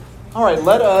All right,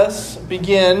 let us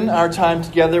begin our time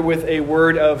together with a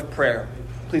word of prayer.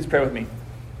 Please pray with me.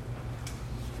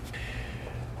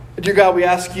 Dear God, we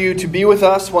ask you to be with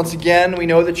us once again. We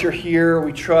know that you're here.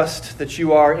 We trust that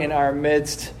you are in our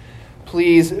midst.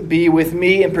 Please be with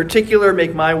me. In particular,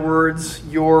 make my words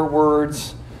your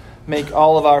words. Make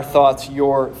all of our thoughts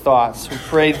your thoughts. We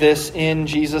pray this in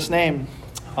Jesus' name.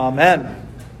 Amen.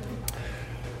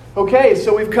 Okay,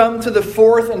 so we've come to the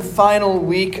fourth and final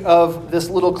week of this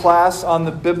little class on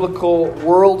the biblical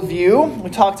worldview. We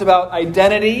talked about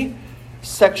identity,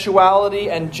 sexuality,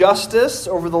 and justice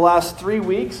over the last 3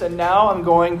 weeks, and now I'm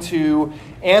going to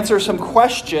answer some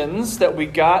questions that we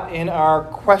got in our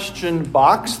question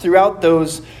box throughout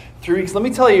those 3 weeks. Let me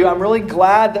tell you, I'm really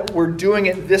glad that we're doing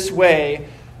it this way.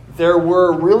 There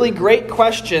were really great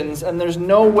questions, and there's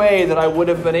no way that I would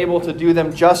have been able to do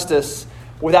them justice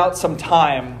without some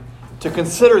time to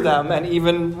consider them and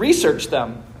even research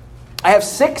them. I have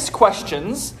 6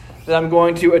 questions that I'm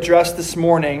going to address this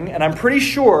morning, and I'm pretty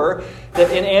sure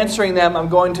that in answering them, I'm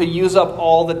going to use up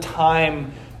all the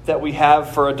time that we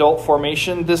have for adult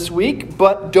formation this week,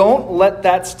 but don't let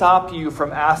that stop you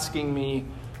from asking me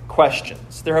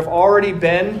questions. There have already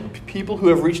been people who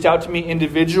have reached out to me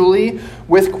individually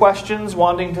with questions,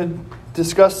 wanting to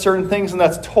discuss certain things, and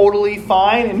that's totally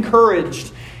fine,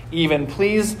 encouraged even.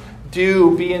 Please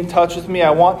do be in touch with me.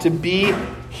 I want to be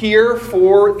here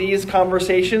for these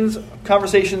conversations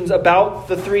about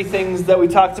the 3 things that we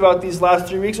talked about these last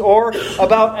 3 weeks, or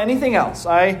about anything else.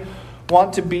 I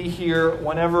want to be here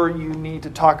whenever you need to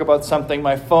talk about something.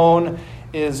 My phone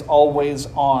is always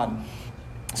on.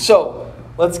 So,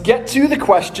 let's get to the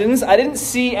questions. I didn't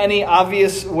see any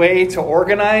obvious way to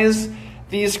organize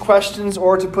these questions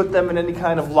or to put them in any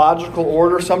kind of logical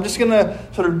order. So I'm just going to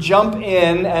sort of jump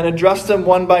in and address them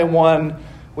one by one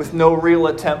with no real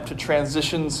attempt to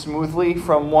transition smoothly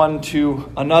from one to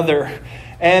another.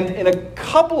 And in a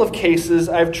couple of cases,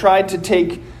 I've tried to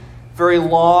take very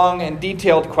long and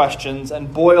detailed questions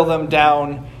and boil them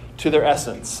down to their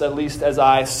essence, at least as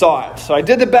I saw it. So I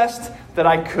did the best that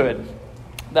I could.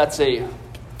 That's a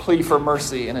plea for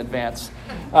mercy in advance.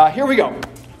 Here we go.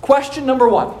 Question number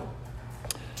 1.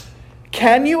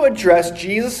 Can you address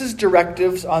Jesus'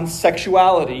 directives on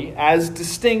sexuality as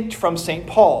distinct from St.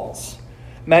 Paul's?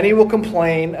 Many will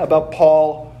complain about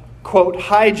Paul, quote,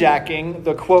 hijacking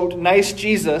the, quote, nice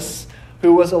Jesus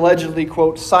who was allegedly,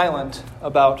 quote, silent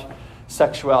about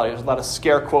sexuality. There's a lot of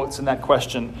scare quotes in that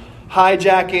question.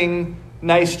 Hijacking,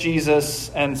 nice Jesus,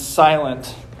 and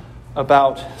silent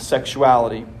about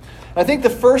sexuality. I think the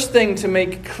first thing to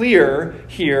make clear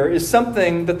here is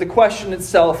something that the question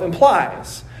itself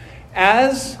implies.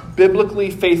 As biblically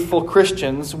faithful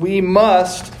Christians, we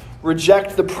must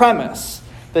reject the premise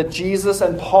that Jesus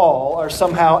and Paul are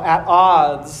somehow at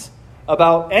odds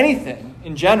about anything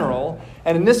in general,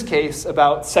 and in this case,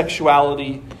 about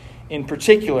sexuality in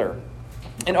particular.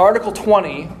 In Article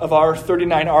 20 of our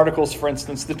 39 articles, for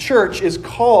instance, the church is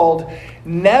called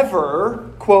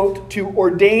never, quote, to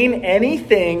ordain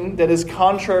anything that is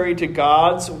contrary to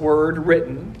God's word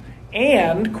written,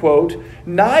 and, quote,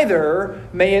 neither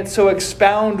may it so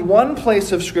expound one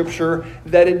place of Scripture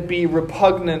that it be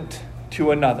repugnant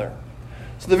to another.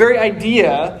 So the very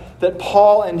idea that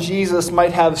Paul and Jesus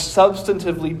might have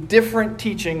substantively different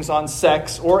teachings on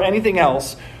sex or anything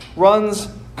else runs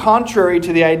contrary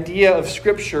to the idea of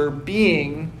Scripture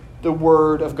being the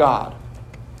Word of God.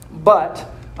 But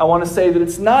I want to say that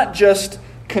it's not just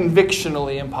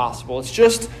convictionally impossible. It's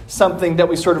just something that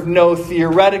we sort of know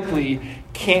theoretically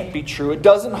can't be true. It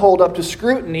doesn't hold up to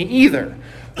scrutiny either.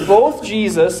 Both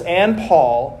Jesus and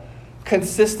Paul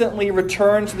consistently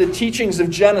return to the teachings of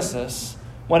Genesis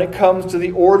when it comes to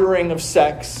the ordering of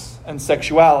sex and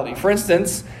sexuality. For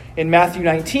instance, in Matthew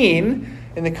 19,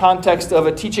 in the context of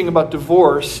a teaching about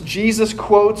divorce, Jesus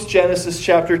quotes Genesis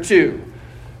chapter 2,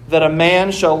 that a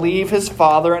man shall leave his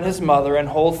father and his mother and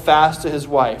hold fast to his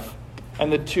wife,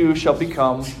 and the two shall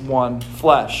become one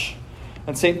flesh.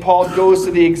 And St. Paul goes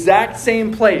to the exact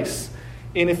same place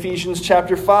in Ephesians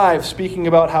chapter 5, speaking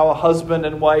about how a husband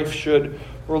and wife should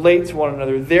relate to one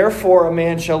another. Therefore, a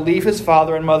man shall leave his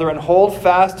father and mother and hold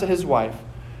fast to his wife,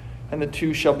 and the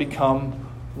two shall become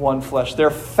one flesh.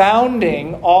 They're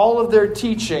founding all of their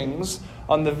teachings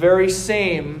on the very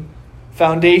same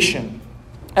foundation.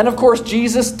 And of course,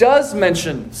 Jesus does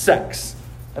mention sex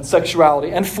and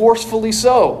sexuality, and forcefully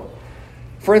so.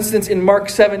 For instance, in Mark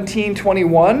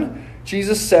 17:21,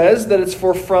 Jesus says that it's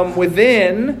for from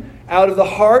within, out of the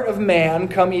heart of man,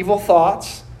 come evil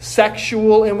thoughts,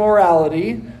 sexual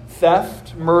immorality,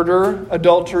 theft, murder,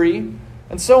 adultery,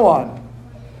 and so on.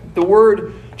 The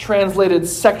word translated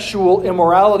sexual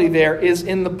immorality there is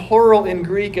in the plural in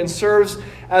Greek and serves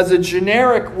as a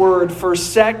generic word for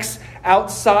sex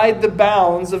outside the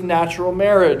bounds of natural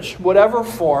marriage, whatever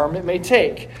form it may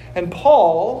take. And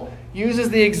Paul uses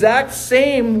the exact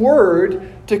same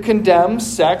word to condemn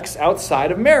sex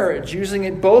outside of marriage, using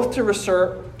it both to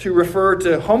refer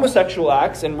to homosexual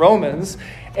acts in Romans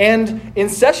and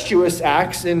incestuous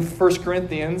acts in 1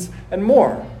 Corinthians and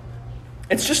more.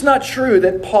 It's just not true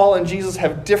that Paul and Jesus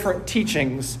have different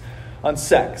teachings on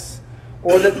sex,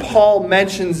 or that Paul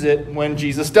mentions it when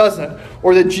Jesus doesn't,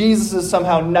 or that Jesus is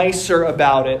somehow nicer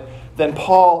about it than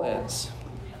Paul is.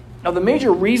 Now, the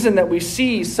major reason that we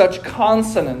see such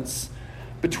consonance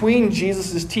between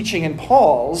Jesus' teaching and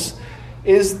Paul's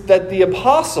is that the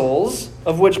apostles,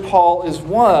 of which Paul is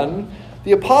one,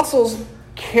 the apostles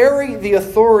carry the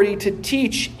authority to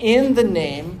teach in the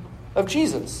name of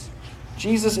Jesus.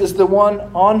 Jesus is the one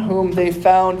on whom they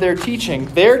found their teaching.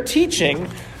 Their teaching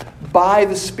by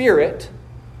the Spirit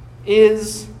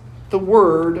is the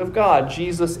Word of God.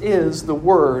 Jesus is the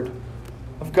Word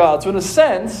of God. So in a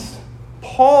sense,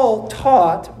 Paul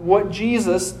taught what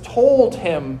Jesus told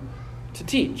him to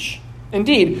teach.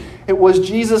 Indeed, it was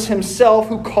Jesus himself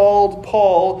who called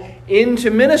Paul into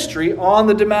ministry on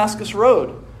the Damascus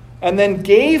Road and then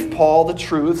gave Paul the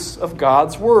truths of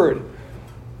God's Word.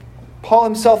 Paul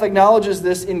himself acknowledges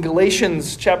this in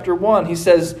Galatians chapter 1. He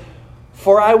says,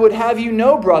 "For I would have you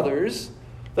know, brothers,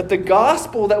 that the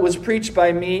gospel that was preached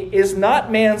by me is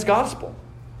not man's gospel.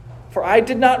 For I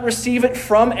did not receive it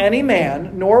from any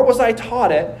man, nor was I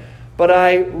taught it, but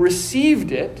I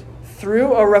received it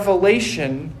through a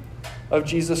revelation of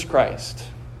Jesus Christ."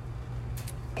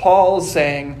 Paul is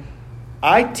saying,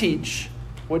 I teach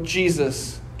what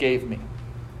Jesus gave me.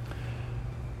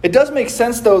 It does make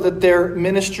sense, though, that their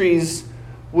ministries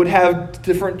would have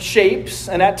different shapes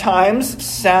and at times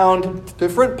sound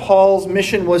different. Paul's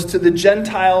mission was to the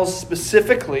Gentiles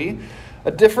specifically,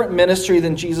 a different ministry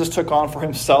than Jesus took on for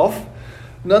himself.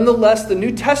 Nonetheless, the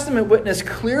New Testament witness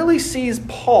clearly sees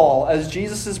Paul as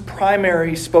Jesus'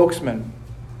 primary spokesman.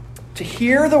 To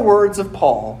hear the words of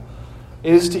Paul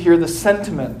is to hear the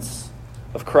sentiments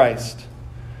of Christ.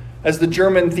 As the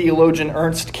German theologian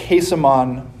Ernst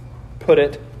Käsemann put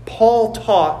it, Paul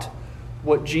taught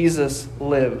what Jesus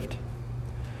lived.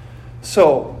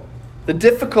 So, the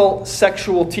difficult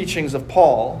sexual teachings of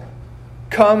Paul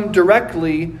come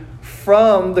directly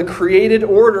from the created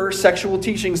order sexual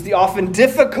teachings, the often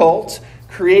difficult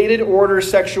created order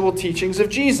sexual teachings of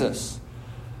Jesus.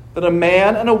 That a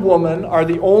man and a woman are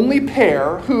the only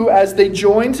pair who, as they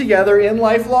join together in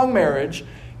lifelong marriage,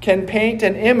 can paint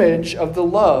an image of the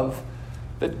love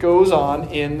that goes on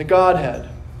in the Godhead.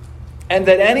 And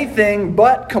that anything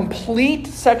but complete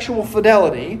sexual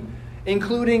fidelity,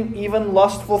 including even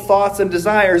lustful thoughts and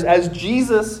desires, as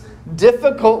Jesus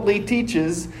difficultly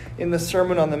teaches in the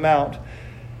Sermon on the Mount,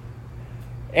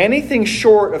 anything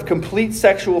short of complete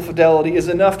sexual fidelity is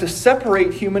enough to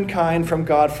separate humankind from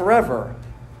God forever,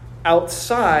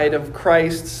 outside of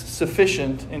Christ's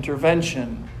sufficient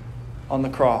intervention on the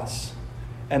cross.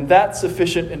 And that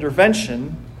sufficient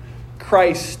intervention,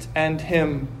 Christ and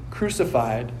Him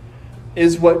crucified,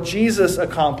 is what Jesus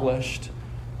accomplished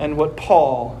and what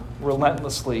Paul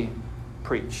relentlessly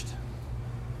preached.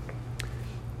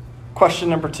 Question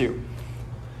number 2.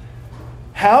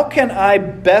 How can I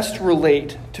best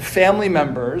relate to family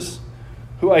members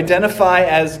who identify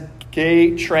as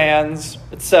gay, trans,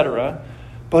 etc.,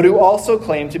 but who also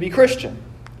claim to be Christian?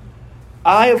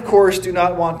 I, of course, do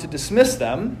not want to dismiss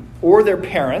them or their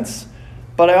parents,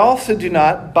 but I also do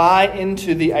not buy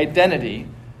into the identity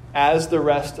as the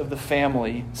rest of the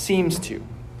family seems to.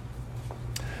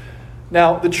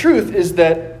 Now, the truth is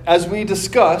that, as we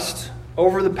discussed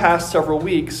over the past several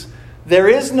weeks, there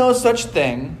is no such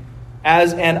thing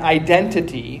as an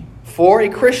identity for a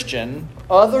Christian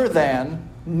other than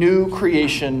new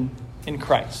creation in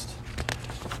Christ.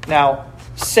 Now,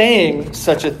 saying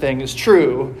such a thing is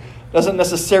true doesn't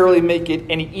necessarily make it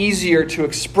any easier to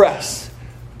express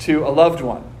to a loved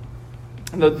one.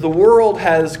 The world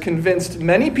has convinced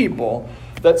many people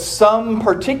that some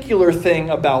particular thing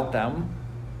about them,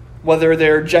 whether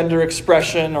their gender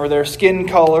expression or their skin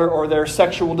color or their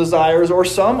sexual desires or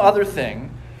some other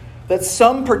thing, that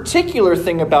some particular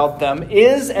thing about them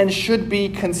is and should be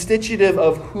constitutive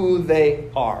of who they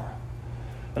are.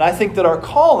 And I think that our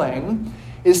calling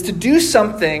is to do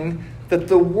something that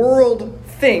the world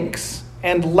thinks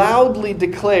and loudly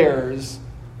declares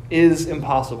is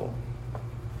impossible.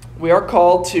 We are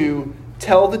called to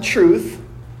tell the truth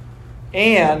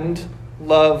and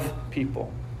love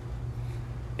people.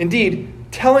 Indeed,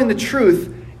 telling the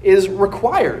truth is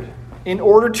required. in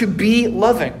order to be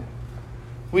loving.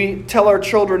 We tell our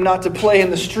children not to play in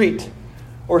the street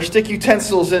or stick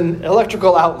utensils in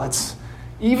electrical outlets,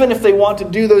 even if they want to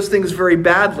do those things very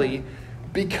badly,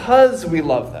 because we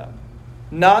love them,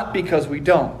 not because we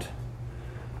don't.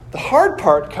 The hard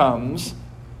part comes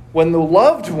when the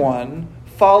loved one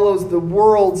follows the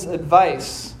world's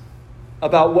advice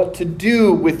about what to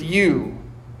do with you,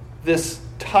 this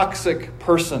toxic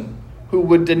person who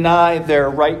would deny their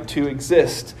right to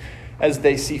exist as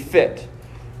they see fit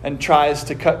and tries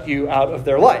to cut you out of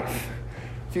their life.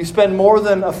 If you spend more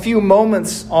than a few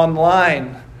moments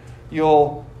online,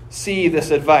 you'll see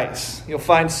this advice. You'll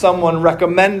find someone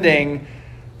recommending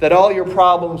that all your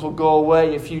problems will go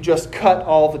away if you just cut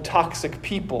all the toxic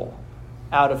people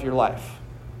out of your life.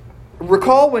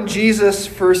 Recall when Jesus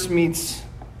first meets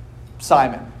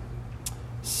Simon.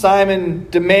 Simon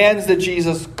demands that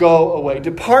Jesus go away.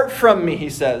 "Depart from me," he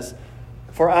says,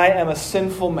 "for I am a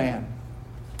sinful man."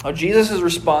 Now, Jesus'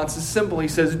 response is simple. He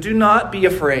says, "Do not be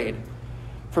afraid.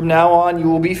 From now on, you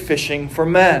will be fishing for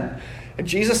men." And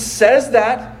Jesus says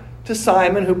that to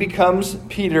Simon, who becomes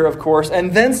Peter, of course,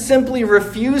 and then simply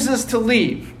refuses to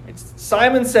leave.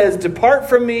 Simon says, "Depart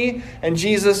from me," and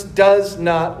Jesus does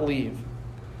not leave.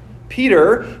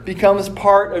 Peter becomes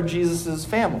part of Jesus'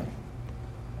 family.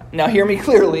 Now, hear me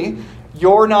clearly.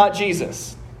 You're not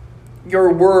Jesus.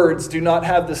 Your words do not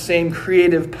have the same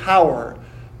creative power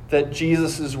that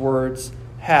Jesus' words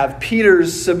have.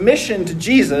 Peter's submission to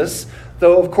Jesus,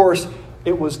 though, of course,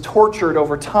 it was tortured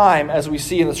over time, as we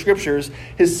see in the scriptures,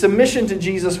 his submission to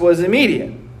Jesus was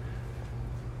immediate.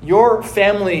 Your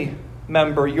family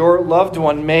member, your loved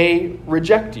one, may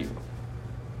reject you.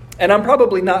 And I'm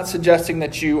probably not suggesting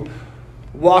that you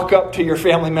walk up to your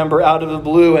family member out of the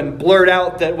blue and blurt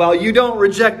out that while you don't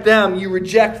reject them, you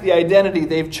reject the identity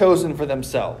they've chosen for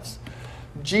themselves.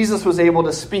 Jesus was able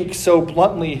to speak so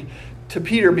bluntly to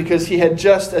Peter because he had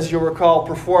just, as you'll recall,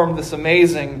 performed this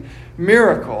amazing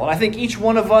miracle. And I think each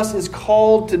one of us is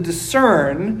called to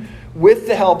discern, with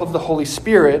the help of the Holy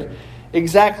Spirit,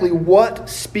 exactly what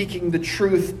speaking the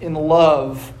truth in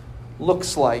love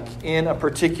looks like in a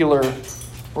particular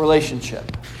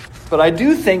relationship. But I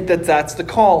do think that that's the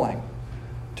calling,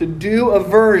 to do a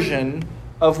version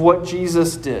of what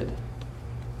Jesus did.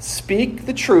 Speak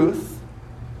the truth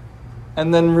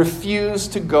and then refuse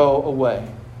to go away.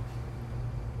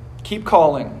 Keep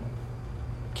calling.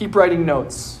 Keep writing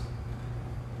notes.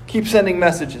 Keep sending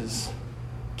messages.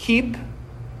 Keep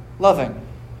loving.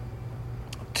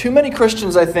 Too many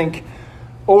Christians, I think,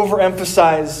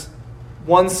 overemphasize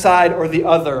one side or the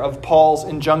other of Paul's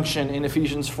injunction in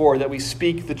Ephesians 4 that we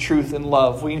speak the truth in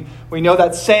love. We know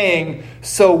that saying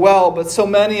so well, but so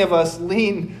many of us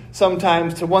lean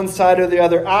sometimes to one side or the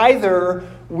other. Either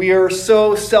we are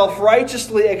so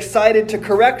self-righteously excited to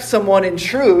correct someone in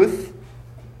truth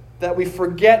that we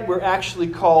forget we're actually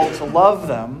called to love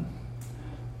them,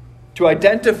 to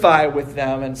identify with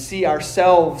them and see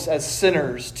ourselves as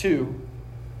sinners too.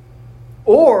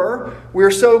 Or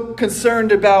we're so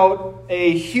concerned about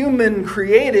a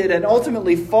human-created and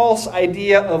ultimately false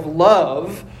idea of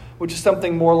love, which is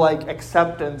something more like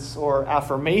acceptance or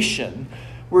affirmation.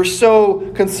 We're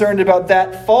so concerned about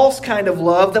that false kind of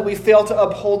love that we fail to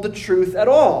uphold the truth at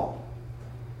all.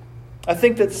 I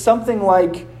think that something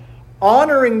like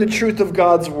honoring the truth of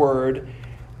God's word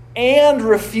and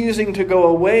refusing to go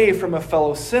away from a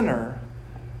fellow sinner,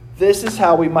 this is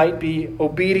how we might be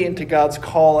obedient to God's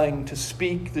calling to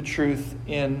speak the truth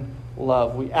in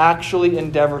love. We actually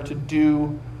endeavor to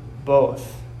do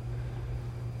both.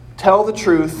 Tell the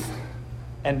truth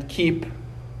and keep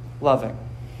loving.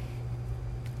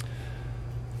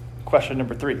 Question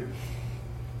number 3.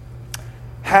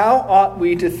 How ought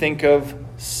we to think of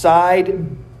side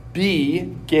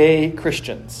B gay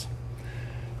Christians?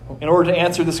 In order to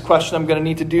answer this question, I'm going to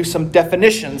need to do some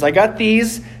definitions. I got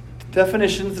these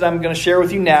definitions that I'm going to share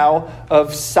with you now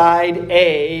of side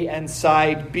A and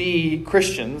side B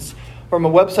Christians from a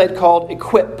website called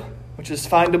Equip, which is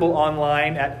findable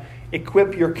online at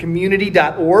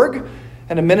equipyourcommunity.org,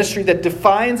 and a ministry that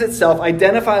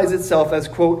identifies itself as,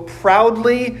 quote,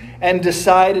 proudly and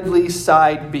decidedly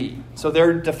side B. So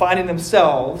they're defining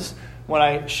themselves when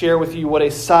I share with you what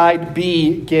a side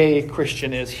B gay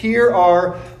Christian is. Here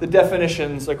are the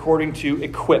definitions according to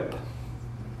Equip.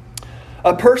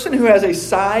 A person who has a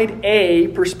side A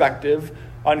perspective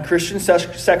on Christian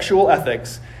sexual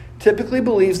ethics typically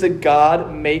believes that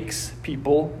God makes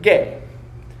people gay.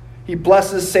 He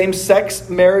blesses same-sex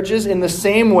marriages in the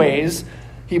same ways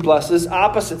he blesses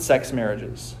opposite-sex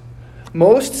marriages.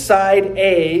 Most side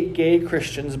A gay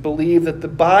Christians believe that the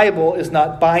Bible is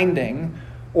not binding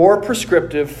or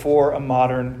prescriptive for a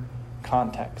modern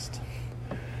context.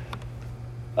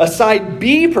 A side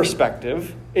B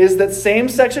perspective is that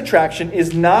same-sex attraction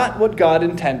is not what God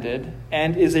intended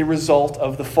and is a result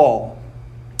of the fall.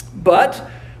 But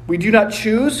we do not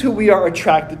choose who we are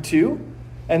attracted to,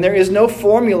 and there is no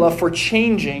formula for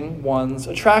changing one's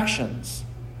attractions.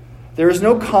 There is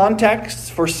no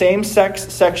context for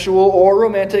same-sex sexual or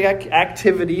romantic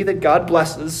activity that God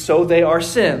blesses, so they are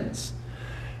sins.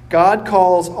 God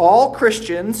calls all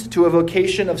Christians to a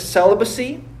vocation of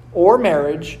celibacy or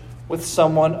marriage with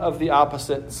someone of the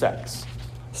opposite sex.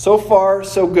 So far,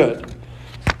 so good.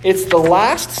 It's the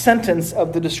last sentence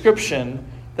of the description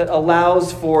that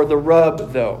allows for the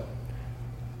rub, though.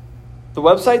 The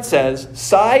website says,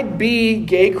 side B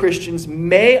gay Christians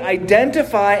may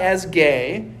identify as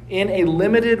gay in a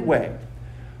limited way,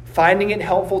 finding it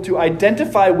helpful to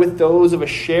identify with those of a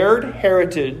shared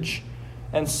heritage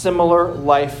and similar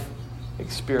life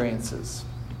experiences.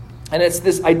 And it's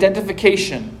this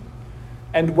identification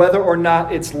and whether or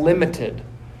not it's limited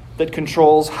that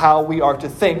controls how we are to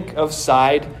think of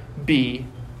side B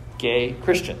gay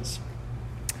Christians.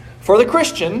 For the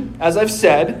Christian, as I've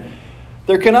said,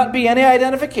 there cannot be any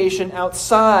identification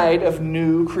outside of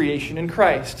new creation in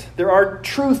Christ. There are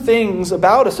true things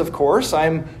about us, of course.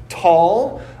 I'm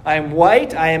tall, I'm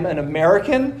white, I am an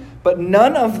American, but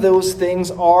none of those things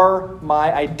are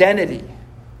my identity.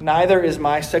 Neither is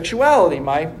my sexuality,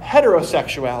 my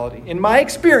heterosexuality. In my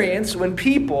experience, when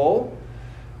people,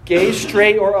 gay,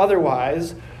 straight, or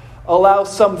otherwise, allow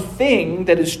something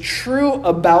that is true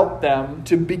about them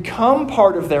to become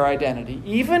part of their identity,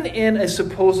 even in a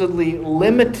supposedly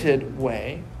limited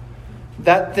way,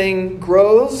 that thing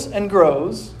grows and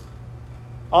grows,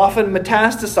 often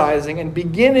metastasizing and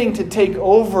beginning to take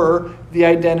over the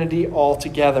identity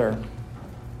altogether.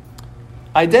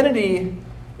 Identity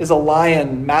is a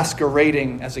lion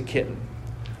masquerading as a kitten.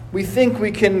 We think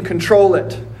we can control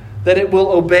it, that it will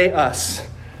obey us,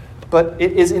 but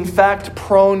it is in fact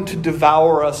prone to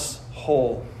devour us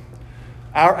whole.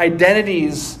 Our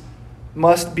identities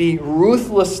must be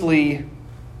ruthlessly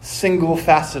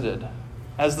single-faceted,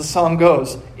 as the song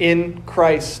goes, in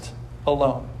Christ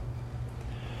alone.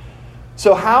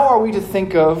 So how are we to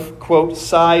think of, quote,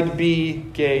 side B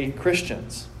gay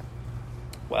Christians?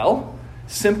 Well,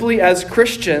 simply as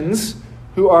Christians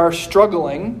who are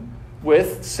struggling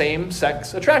with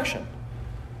same-sex attraction.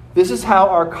 This is how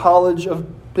our College of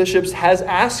Bishops has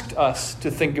asked us to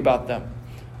think about them.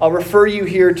 I'll refer you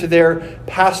here to their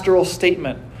pastoral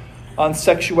statement on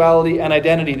sexuality and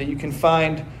identity that you can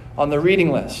find on the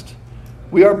reading list.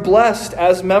 We are blessed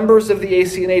as members of the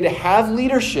ACNA to have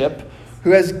leadership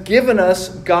who has given us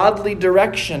godly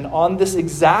direction on this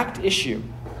exact issue.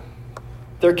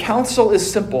 Their counsel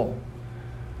is simple.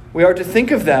 We are to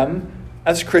think of them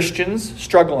as Christians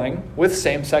struggling with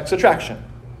same-sex attraction,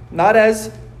 not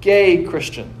as gay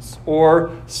Christians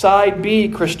or side B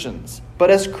Christians, but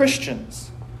as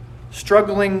Christians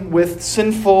struggling with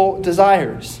sinful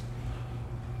desires.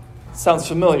 Sounds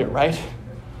familiar, right?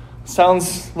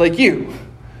 Sounds like you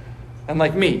and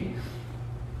like me.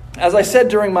 As I said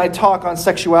during my talk on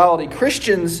sexuality,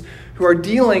 Christians who are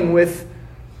dealing with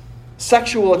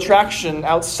sexual attraction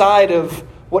outside of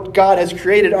what God has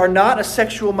created are not a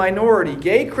sexual minority.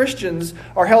 Gay Christians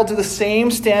are held to the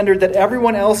same standard that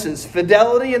everyone else is: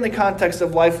 fidelity in the context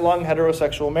of lifelong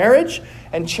heterosexual marriage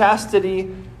and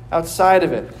chastity outside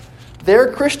of it.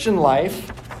 Their Christian life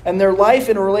and their life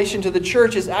in relation to the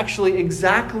church is actually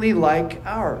exactly like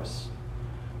ours.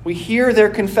 We hear their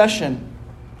confession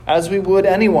as we would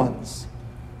anyone's.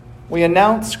 We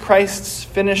announce Christ's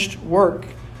finished work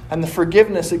and the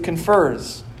forgiveness it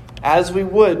confers as we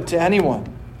would to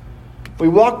anyone. We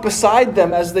walk beside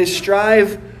them as they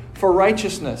strive for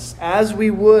righteousness, as we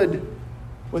would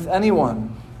with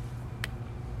anyone.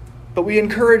 But we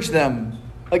encourage them,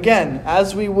 again,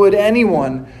 as we would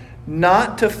anyone,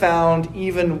 not to found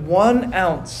even 1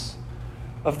 ounce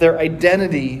of their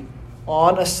identity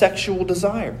on a sexual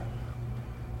desire,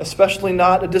 especially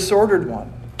not a disordered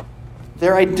one.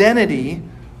 Their identity,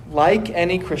 like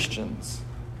any Christians,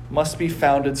 must be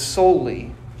founded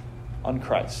solely on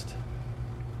Christ.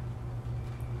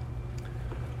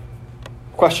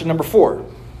 Question number 4.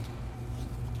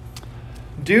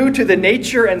 Due to the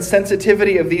nature and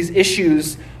sensitivity of these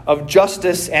issues of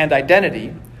justice and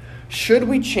identity, should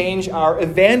we change our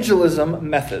evangelism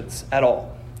methods at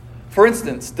all? For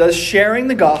instance, does sharing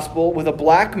the gospel with a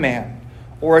black man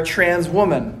or a trans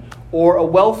woman or a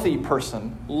wealthy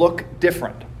person look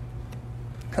different?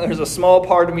 There's a small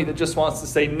part of me that just wants to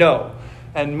say no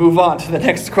and move on to the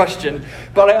next question.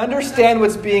 But I understand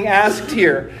what's being asked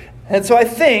here. And so I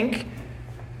think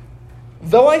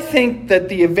that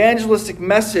the evangelistic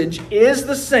message is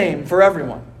the same for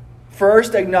everyone,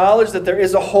 First, acknowledge that there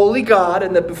is a holy God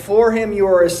and that before him you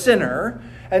are a sinner.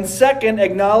 And second,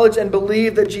 acknowledge and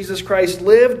believe that Jesus Christ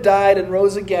lived, died, and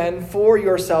rose again for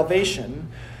your salvation.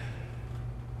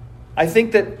 I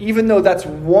think that even though that's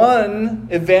one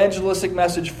evangelistic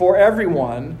message for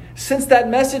everyone, since that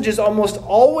message is almost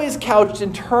always couched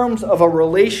in terms of a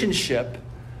relationship,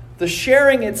 the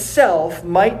sharing itself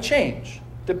might change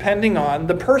depending on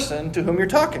the person to whom you're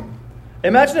talking.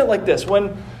 Imagine it like this.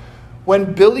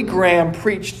 When Billy Graham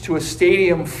preached to a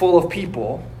stadium full of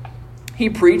people,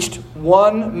 he preached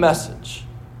one message,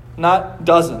 not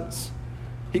dozens.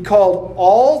 He called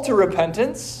all to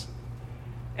repentance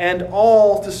and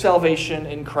all to salvation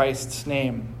in Christ's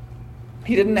name.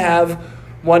 He didn't have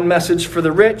one message for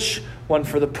the rich, one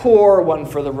for the poor, one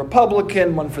for the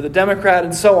Republican, one for the Democrat,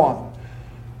 and so on.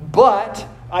 But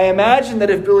I imagine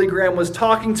that if Billy Graham was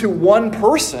talking to one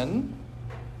person,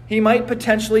 he might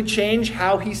potentially change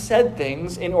how he said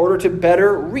things in order to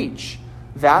better reach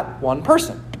that one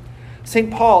person. St.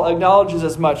 Paul acknowledges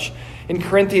as much in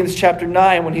Corinthians chapter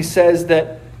 9 when he says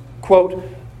that, quote,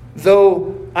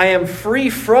 "Though I am free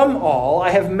from all,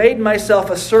 I have made myself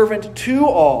a servant to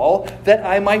all, that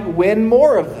I might win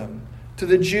more of them. To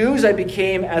the Jews I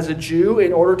became as a Jew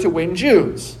in order to win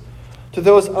Jews. To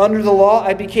those under the law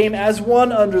I became as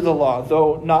one under the law,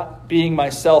 though not being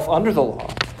myself under the law,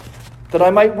 that I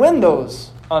might win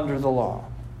those under the law.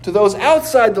 To those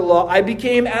outside the law I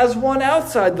became as one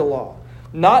outside the law,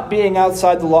 not being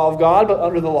outside the law of God, but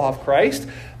under the law of Christ,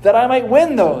 that I might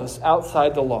win those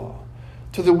outside the law.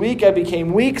 To the weak I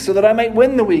became weak, so that I might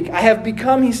win the weak. I have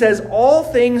become," he says, "all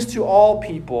things to all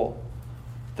people,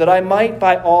 that I might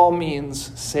by all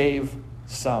means save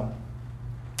some.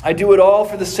 I do it all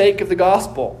for the sake of the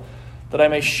gospel, that I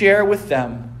may share with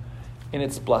them in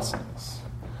its blessings."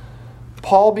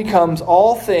 Paul becomes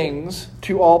all things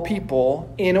to all people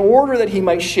in order that he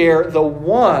might share the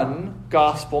one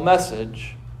gospel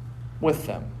message with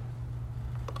them.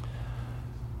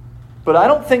 But I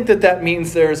don't think that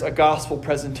means there's a gospel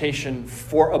presentation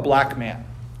for a black man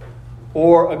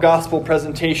or a gospel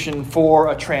presentation for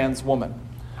a trans woman.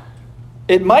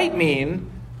 It might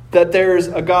mean that there's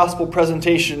a gospel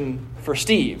presentation for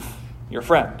Steve, your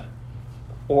friend,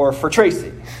 or for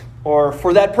Tracy, or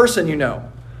for that person you know,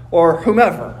 or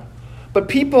whomever. But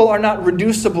people are not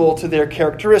reducible to their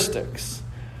characteristics.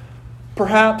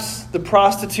 Perhaps the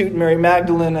prostitute Mary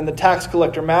Magdalene and the tax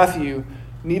collector Matthew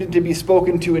needed to be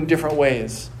spoken to in different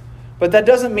ways. But that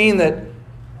doesn't mean that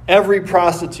every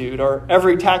prostitute or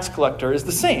every tax collector is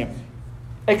the same,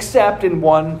 except in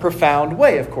one profound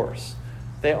way, of course.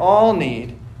 They all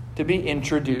need to be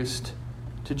introduced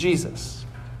to Jesus.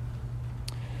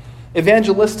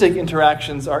 Evangelistic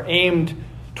interactions are aimed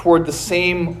toward the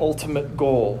same ultimate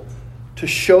goal, to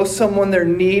show someone their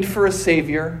need for a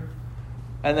Savior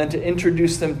and then to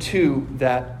introduce them to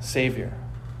that Savior.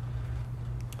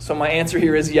 So my answer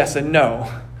here is yes and no.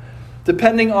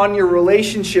 Depending on your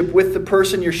relationship with the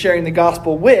person you're sharing the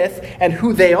gospel with and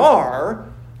who they are,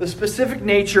 the specific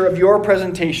nature of your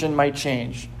presentation might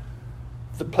change.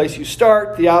 The place you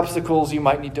start, the obstacles you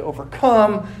might need to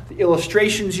overcome, the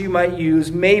illustrations you might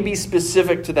use may be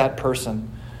specific to that person.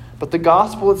 But the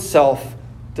gospel itself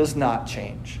does not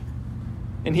change.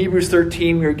 In Hebrews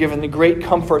 13, we are given the great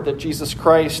comfort that Jesus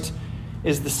Christ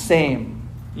is the same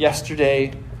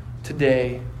yesterday,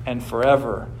 today, and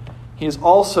forever. He is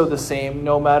also the same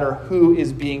no matter who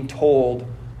is being told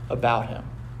about him.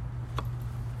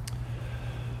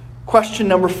 Question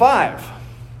number 5.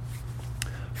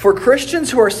 For Christians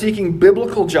who are seeking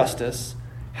biblical justice,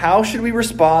 how should we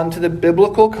respond to the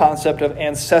biblical concept of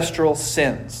ancestral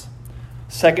sins?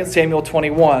 2 Samuel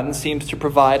 21 seems to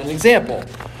provide an example.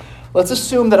 Let's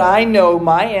assume that I know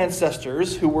my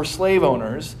ancestors, who were slave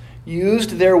owners,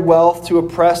 used their wealth to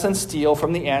oppress and steal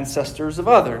from the ancestors of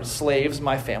others, slaves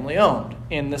my family owned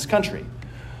in this country.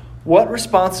 What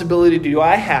responsibility do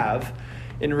I have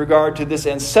in regard to this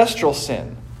ancestral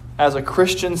sin as a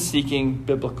Christian seeking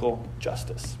biblical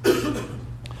justice?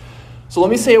 So let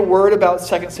me say a word about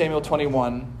 2 Samuel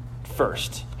 21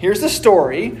 first. Here's the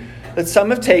story that some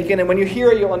have taken, and when you hear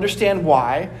it, you'll understand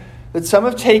why, that some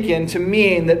have taken to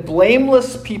mean that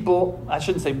blameless people, I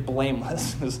shouldn't say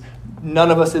blameless, because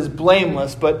none of us is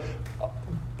blameless, but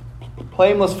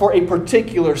blameless for a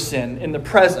particular sin in the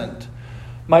present,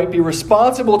 might be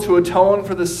responsible to atone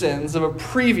for the sins of a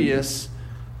previous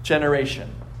generation.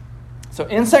 So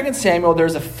in 2 Samuel,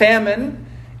 there's a famine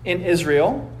in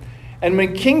Israel, and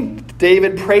when King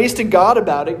David prays to God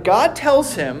about it, God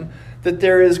tells him that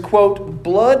there is, quote,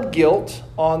 blood guilt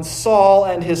on Saul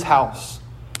and his house,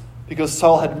 because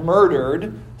Saul had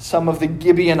murdered some of the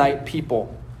Gibeonite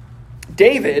people.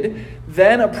 David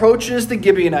then approaches the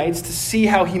Gibeonites to see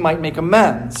how he might make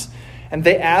amends. And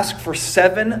they ask for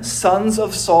 7 sons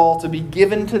of Saul to be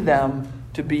given to them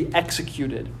to be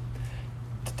executed.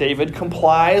 David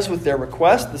complies with their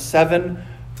request. The 7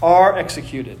 are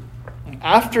executed. And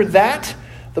after that,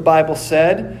 the Bible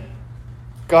said,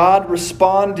 God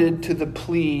responded to the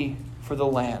plea for the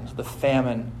land. The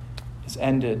famine is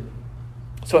ended.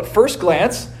 So at first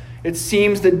glance, it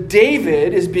seems that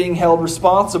David is being held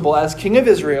responsible as king of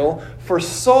Israel for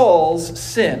Saul's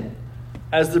sin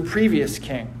as the previous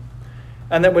king.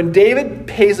 And that when David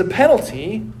pays a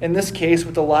penalty, in this case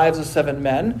with the lives of 7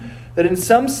 men, that in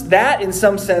some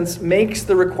sense makes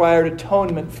the required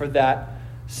atonement for that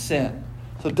sin.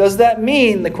 So does that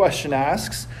mean, the question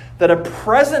asks, that a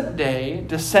present-day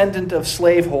descendant of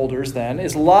slaveholders then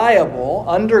is liable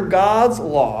under God's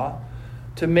law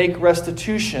to make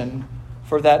restitution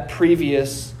for that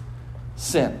previous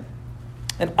sin?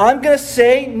 And I'm going to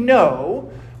say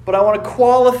no, but I want to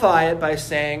qualify it by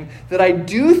saying that I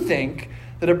do think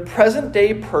that a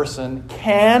present-day person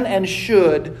can and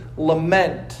should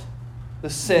lament the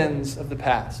sins of the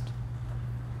past.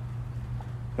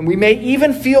 And we may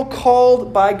even feel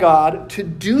called by God to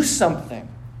do something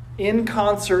in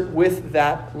concert with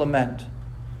that lament.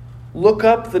 Look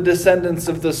up the descendants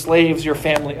of the slaves your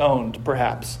family owned,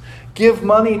 perhaps. Give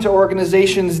money to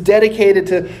organizations dedicated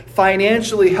to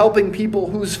financially helping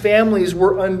people whose families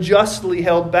were unjustly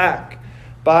held back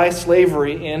by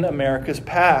slavery in America's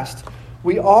past.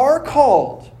 We are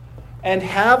called and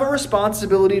have a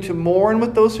responsibility to mourn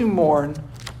with those who mourn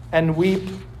and weep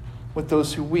with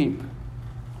those who weep.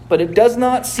 But it does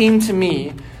not seem to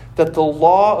me that the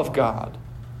law of God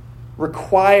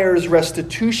requires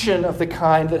restitution of the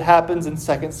kind that happens in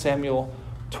 2 Samuel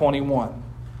 21.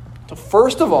 So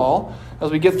first of all,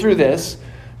 as we get through this,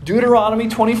 Deuteronomy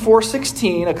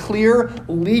 24:16, a clear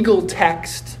legal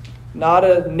text, not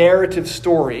a narrative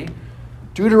story.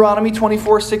 Deuteronomy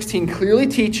 24:16 clearly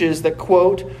teaches that,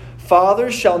 quote,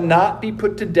 fathers shall not be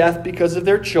put to death because of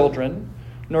their children,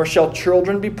 nor shall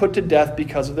children be put to death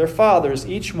because of their fathers.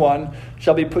 Each one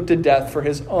shall be put to death for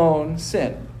his own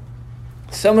sin.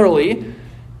 Similarly,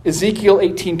 Ezekiel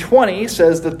 18:20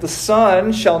 says that the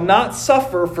son shall not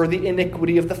suffer for the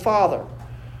iniquity of the father,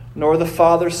 nor the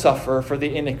father suffer for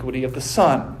the iniquity of the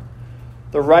son.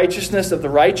 The righteousness of the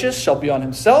righteous shall be on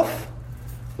himself,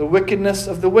 the wickedness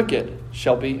of the wicked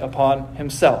shall be upon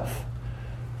himself.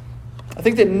 I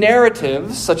think that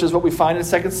narratives, such as what we find in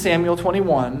 2 Samuel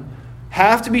 21,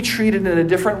 have to be treated in a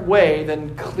different way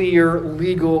than clear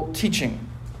legal teaching.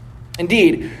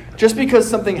 Indeed, just because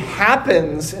something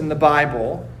happens in the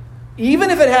Bible, even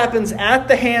if it happens at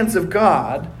the hands of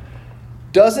God,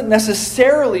 doesn't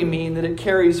necessarily mean that it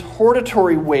carries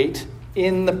hortatory weight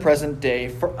in the present day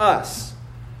for us.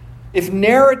 If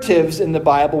narratives in the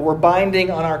Bible were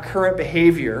binding on our current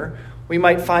behavior, we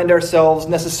might find ourselves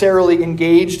necessarily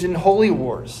engaged in holy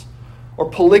wars, or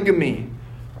polygamy,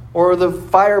 or the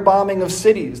firebombing of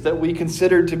cities that we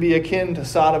considered to be akin to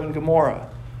Sodom and Gomorrah.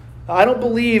 I don't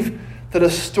believe that a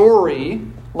story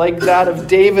like that of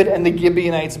David and the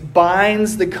Gibeonites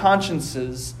binds the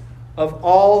consciences of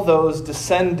all those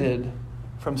descended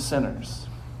from sinners.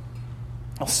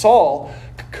 Now, Saul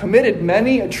committed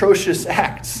many atrocious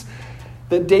acts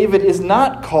that David is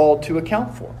not called to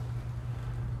account for.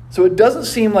 So it doesn't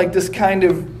seem like this kind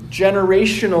of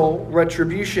generational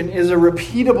retribution is a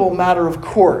repeatable matter of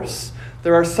course.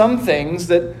 There are some things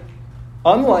that,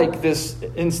 unlike this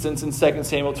instance in 2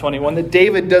 Samuel 21, that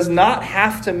David does not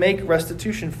have to make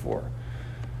restitution for.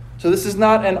 So this is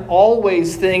not an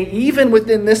always thing, even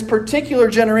within this particular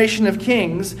generation of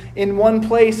kings, in one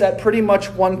place at pretty much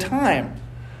one time.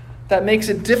 That makes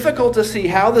it difficult to see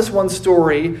how this one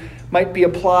story might be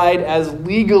applied as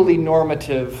legally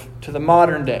normative to the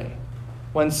modern day,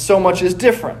 when so much is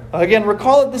different. Again,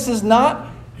 recall that this is not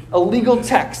a legal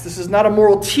text. This is not a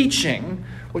moral teaching,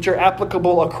 which are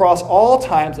applicable across all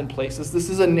times and places. This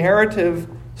is a narrative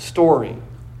story.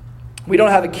 We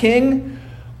don't have a king.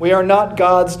 We are not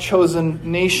God's chosen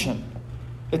nation.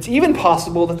 It's even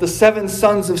possible that the 7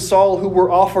 sons of Saul who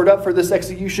were offered up for this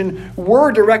execution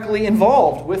were directly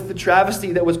involved with the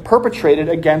travesty that was perpetrated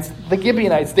against the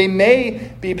Gibeonites. They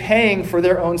may be paying for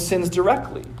their own sins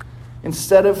directly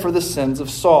instead of for the sins of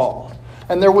Saul.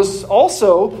 And there was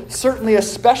also certainly a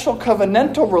special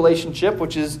covenantal relationship,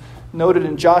 which is noted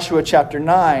in Joshua chapter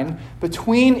 9,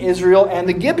 between Israel and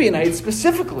the Gibeonites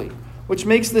specifically, which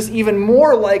makes this even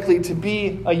more likely to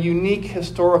be a unique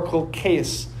historical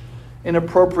case,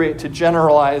 inappropriate to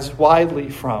generalize widely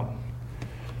from.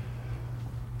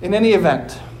 In any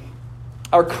event,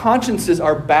 our consciences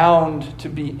are bound to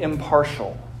be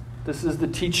impartial. This is the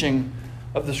teaching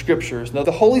of the Scriptures. Now,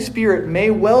 the Holy Spirit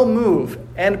may well move,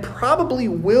 and probably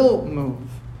will move,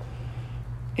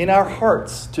 in our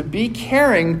hearts to be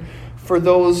caring for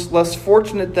those less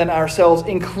fortunate than ourselves,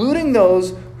 including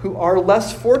those who are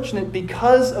less fortunate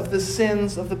because of the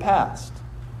sins of the past,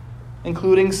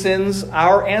 including sins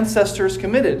our ancestors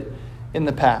committed in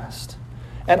the past.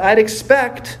 And I'd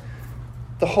expect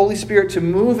the Holy Spirit to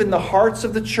move in the hearts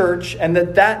of the church, and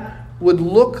that would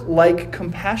look like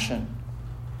compassion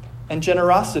and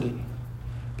generosity.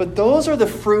 But those are the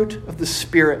fruit of the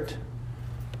Spirit,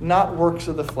 not works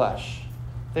of the flesh.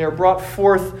 They are brought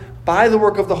forth by the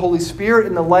work of the Holy Spirit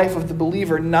in the life of the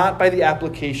believer, not by the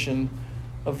application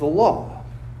of the law.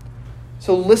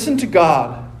 So listen to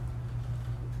God.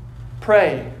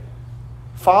 Pray.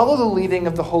 Follow the leading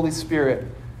of the Holy Spirit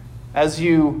as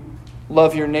you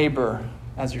love your neighbor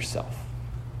as yourself.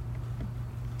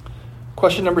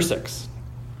 Question number 6.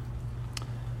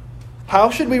 How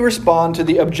should we respond to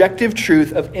the objective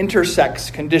truth of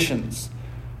intersex conditions,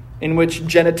 in which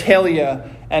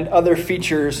genitalia and other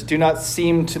features do not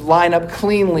seem to line up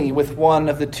cleanly with one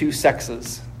of the two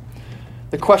sexes?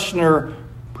 The questioner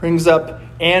brings up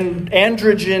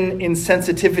androgen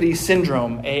insensitivity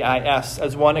syndrome, AIS,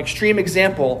 as one extreme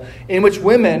example in which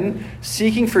women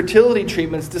seeking fertility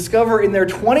treatments discover in their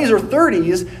 20s or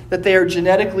 30s that they are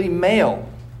genetically male.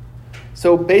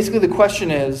 So basically the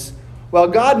question is, well,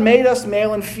 God made us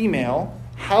male and female.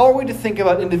 How are we to think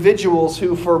about individuals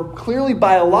who, for clearly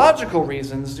biological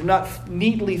reasons, do not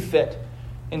neatly fit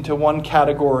into one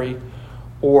category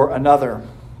or another?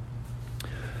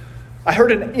 I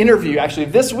heard an interview, actually,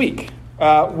 this week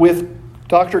with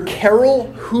Dr.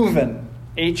 Carol Hooven,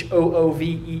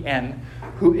 Hooven,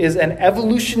 who is an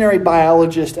evolutionary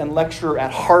biologist and lecturer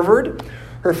at Harvard.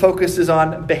 Her focus is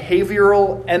on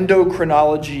behavioral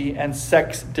endocrinology and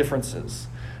sex differences.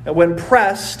 And when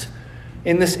pressed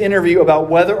in this interview about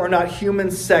whether or not human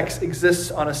sex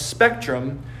exists on a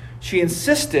spectrum, she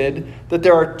insisted that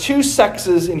there are two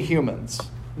sexes in humans,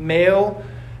 male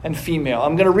and female.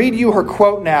 I'm going to read you her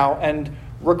quote now, and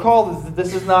recall that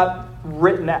this is not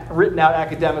written out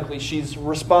academically. She's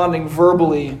responding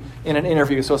verbally in an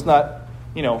interview, so it's not,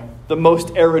 the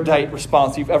most erudite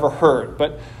response you've ever heard.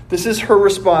 But this is her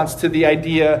response to the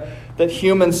idea that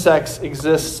human sex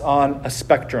exists on a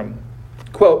spectrum.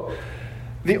 Quote,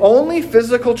 "The only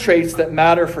physical traits that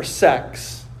matter for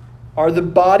sex are the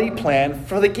body plan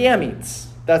for the gametes.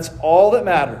 That's all that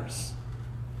matters.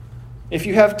 If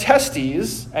you have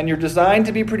testes and you're designed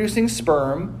to be producing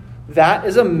sperm, that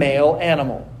is a male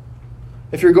animal.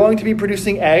 If you're going to be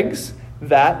producing eggs,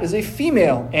 that is a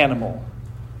female animal.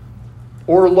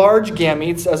 Or large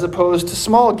gametes as opposed to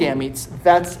small gametes,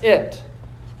 that's it.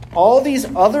 All these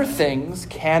other things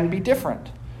can be different.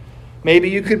 Maybe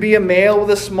you could be a male with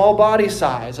a small body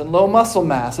size and low muscle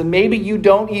mass, and maybe you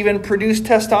don't even produce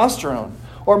testosterone.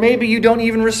 Or maybe you don't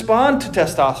even respond to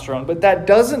testosterone, but that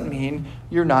doesn't mean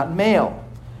you're not male.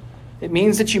 It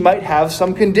means that you might have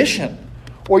some condition,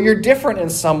 or you're different in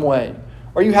some way,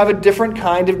 or you have a different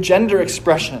kind of gender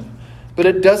expression. But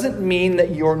it doesn't mean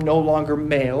that you're no longer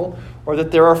male, or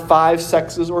that there are 5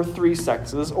 sexes or 3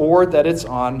 sexes, or that it's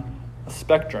on a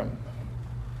spectrum."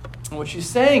 And what she's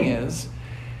saying is,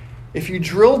 if you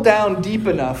drill down deep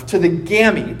enough to the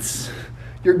gametes,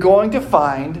 you're going to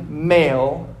find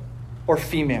male or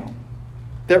female.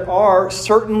 There are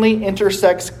certainly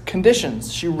intersex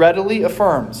conditions, she readily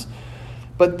affirms,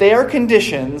 but they are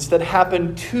conditions that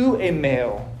happen to a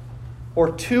male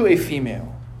or to a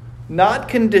female, not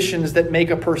conditions that make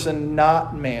a person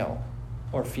not male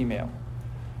or female.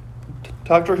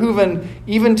 Dr. Hooven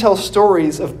even tells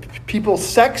stories of people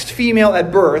sexed female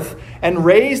at birth and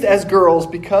raised as girls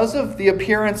because of the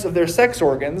appearance of their sex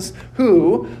organs,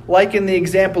 who, like in the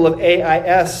example of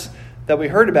AIS that we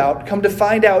heard about, come to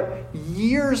find out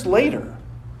years later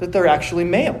that they're actually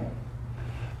male.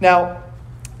 Now,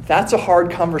 that's a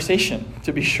hard conversation,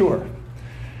 to be sure.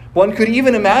 One could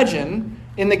even imagine,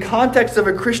 in the context of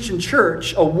a Christian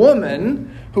church, a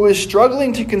woman who is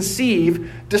struggling to conceive,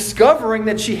 discovering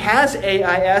that she has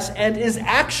AIS and is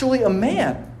actually a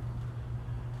man.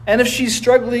 And if she's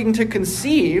struggling to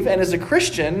conceive and is a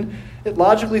Christian, it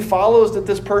logically follows that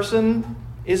this person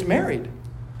is married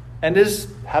and is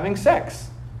having sex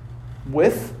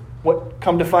with what,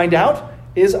 come to find out,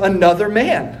 is another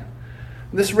man.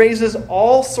 This raises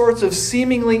all sorts of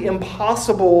seemingly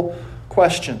impossible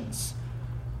questions.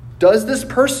 Does this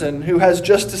person who has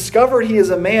just discovered he is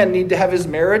a man need to have his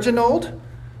marriage annulled?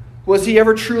 Was he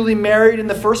ever truly married in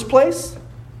the first place?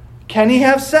 Can he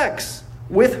have sex?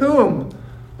 With whom?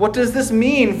 What does this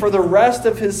mean for the rest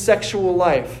of his sexual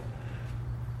life?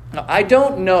 Now, I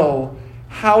don't know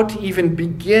how to even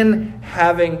begin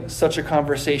having such a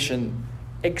conversation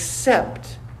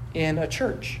except in a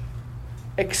church,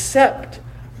 except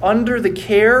under the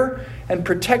care and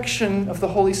protection of the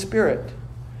Holy Spirit,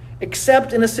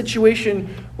 except in a situation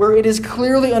where it is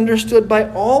clearly understood by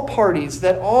all parties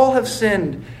that all have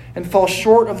sinned and fall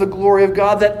short of the glory of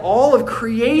God, that all of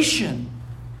creation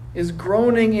is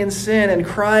groaning in sin and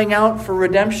crying out for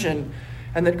redemption,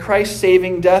 and that Christ's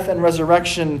saving death and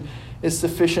resurrection is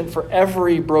sufficient for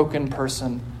every broken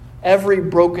person, every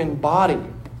broken body,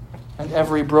 and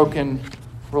every broken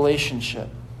relationship.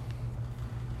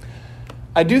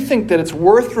 I do think that it's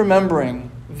worth remembering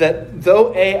that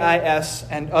though AIS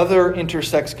and other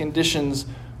intersex conditions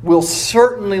will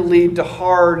certainly lead to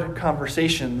hard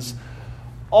conversations,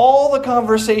 all the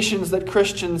conversations that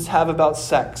Christians have about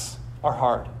sex are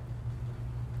hard.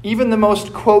 Even the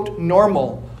most, quote,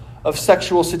 normal of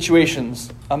sexual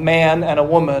situations, a man and a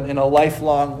woman in a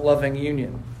lifelong loving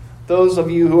union. Those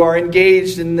of you who are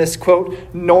engaged in this, quote,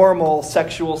 normal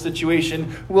sexual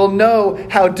situation will know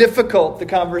how difficult the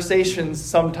conversations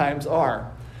sometimes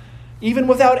are, even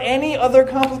without any other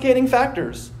complicating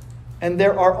factors. And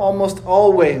there are almost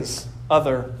always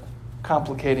other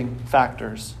complicating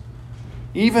factors.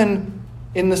 Even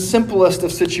in the simplest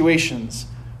of situations,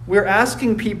 we're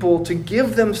asking people to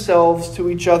give themselves to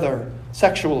each other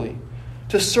sexually,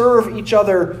 to serve each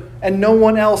other and no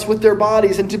one else with their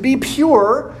bodies, and to be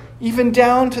pure even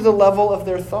down to the level of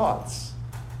their thoughts.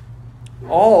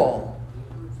 All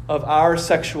of our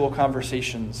sexual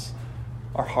conversations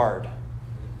are hard.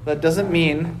 That doesn't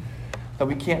mean that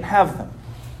we can't have them.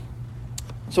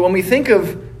 So when we think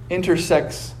of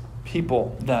intersex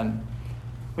people, then,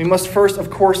 we must first,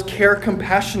 of course, care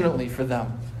compassionately for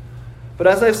them. But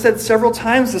as I've said several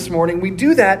times this morning, we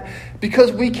do that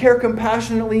because we care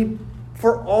compassionately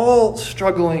for all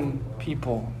struggling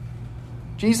people.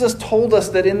 Jesus told us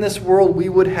that in this world we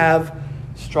would have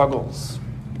struggles.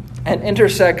 And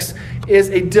intersex is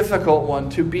a difficult one,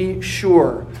 to be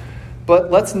sure.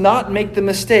 But let's not make the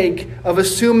mistake of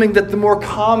assuming that the more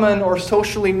common or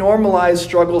socially normalized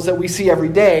struggles that we see every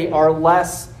day are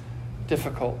less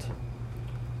difficult.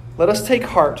 Let us take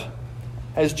heart,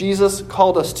 as Jesus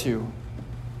called us to.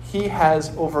 He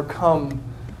has overcome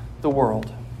the world.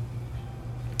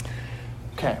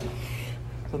 Okay,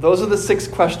 so those are the 6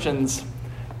 questions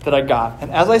that I got.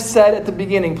 And as I said at the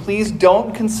beginning, please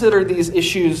don't consider these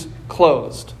issues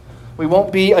closed. We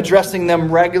won't be addressing them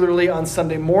regularly on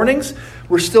Sunday mornings.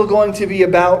 We're still going to be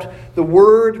about the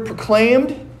word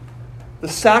proclaimed, the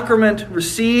sacrament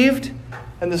received,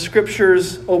 and the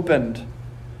scriptures opened.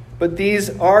 But these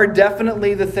are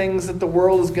definitely the things that the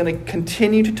world is going to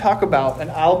continue to talk about, and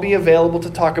I'll be available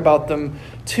to talk about them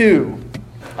too.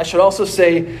 I should also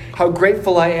say how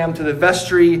grateful I am to the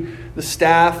vestry, the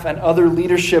staff, and other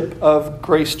leadership of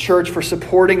Grace Church for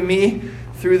supporting me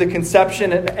through the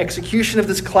conception and execution of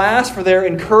this class, for their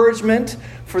encouragement,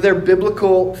 for their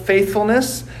biblical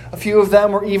faithfulness. A few of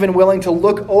them were even willing to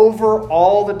look over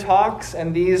all the talks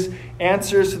and these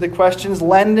answers to the questions,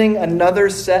 lending another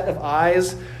set of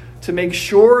eyes to make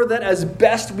sure that as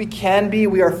best we can be,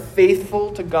 we are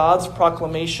faithful to God's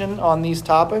proclamation on these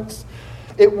topics.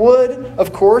 It would,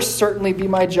 of course, certainly be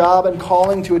my job and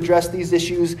calling to address these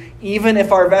issues, even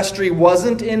if our vestry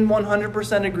wasn't in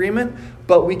 100% agreement,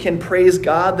 but we can praise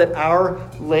God that our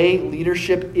lay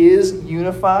leadership is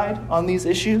unified on these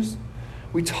issues.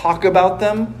 We talk about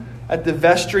them at the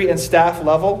vestry and staff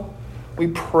level. We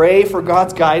pray for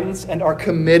God's guidance and are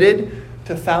committed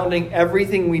to founding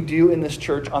everything we do in this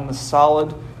church on the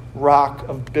solid rock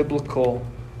of biblical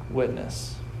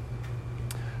witness.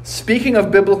 Speaking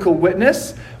of biblical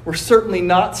witness, we're certainly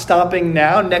not stopping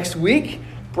now. Next week,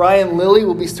 Brian Lilly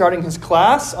will be starting his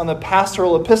class on the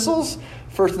pastoral epistles,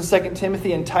 1st and 2nd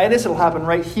Timothy and Titus. It'll happen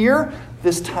right here,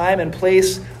 this time and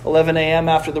place, 11 a.m.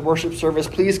 after the worship service.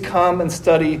 Please come and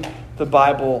study the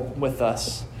Bible with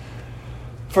us.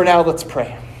 For now, let's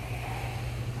pray.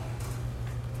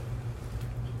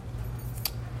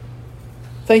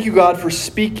 Thank you, God, for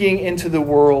speaking into the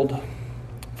world,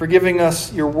 for giving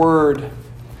us your word,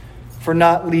 for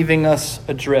not leaving us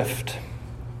adrift.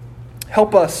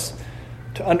 Help us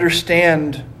to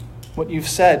understand what you've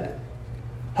said.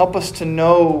 Help us to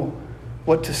know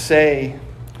what to say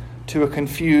to a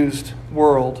confused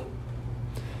world.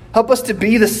 Help us to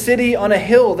be the city on a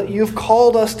hill that you've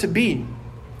called us to be.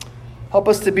 Help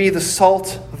us to be the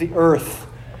salt of the earth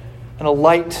and a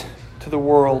light to the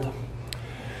world.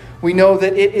 We know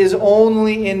that it is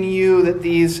only in you that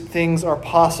these things are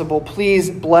possible. Please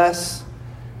bless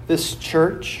this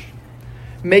church.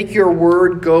 Make your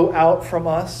word go out from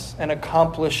us and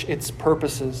accomplish its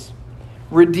purposes.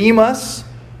 Redeem us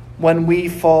when we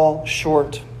fall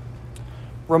short.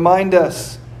 Remind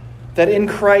us that in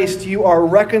Christ you are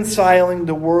reconciling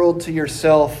the world to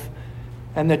yourself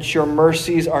and that your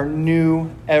mercies are new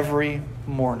every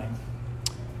morning.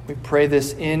 We pray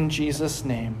this in Jesus'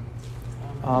 name.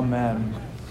 Amen.